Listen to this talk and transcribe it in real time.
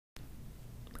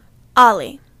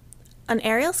Ollie, an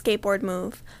aerial skateboard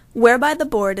move whereby the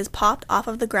board is popped off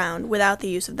of the ground without the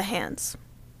use of the hands.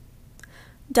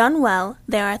 Done well,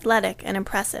 they are athletic and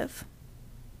impressive.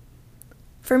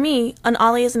 For me, an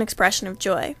ollie is an expression of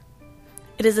joy.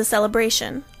 It is a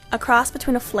celebration, a cross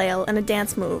between a flail and a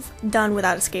dance move done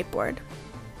without a skateboard.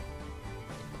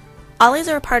 Ollies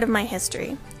are a part of my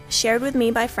history, shared with me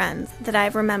by friends that I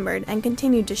have remembered and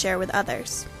continued to share with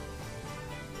others.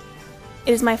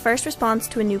 It is my first response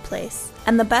to a new place,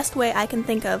 and the best way I can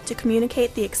think of to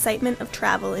communicate the excitement of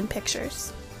travel in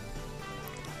pictures.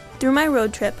 Through my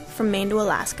road trip from Maine to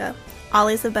Alaska,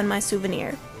 ollies have been my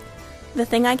souvenir, the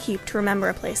thing I keep to remember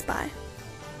a place by.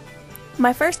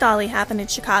 My first ollie happened in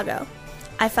Chicago.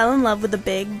 I fell in love with the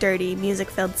big, dirty,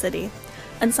 music-filled city,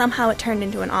 and somehow it turned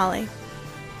into an ollie.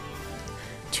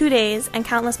 2 days and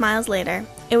countless miles later,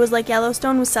 it was like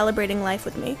Yellowstone was celebrating life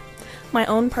with me, my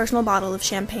own personal bottle of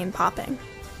champagne popping.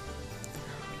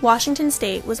 Washington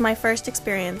State was my first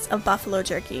experience of buffalo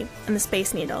jerky and the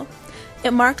Space Needle.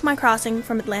 It marked my crossing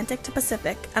from Atlantic to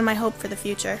Pacific and my hope for the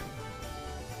future.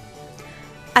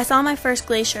 I saw my first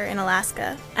glacier in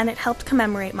Alaska, and it helped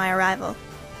commemorate my arrival.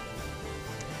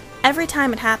 Every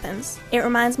time it happens, it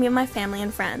reminds me of my family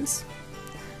and friends.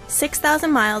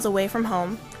 6,000 miles away from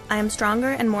home, I am stronger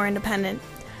and more independent,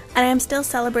 and I am still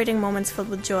celebrating moments filled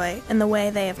with joy in the way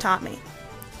they have taught me.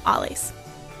 Ollies.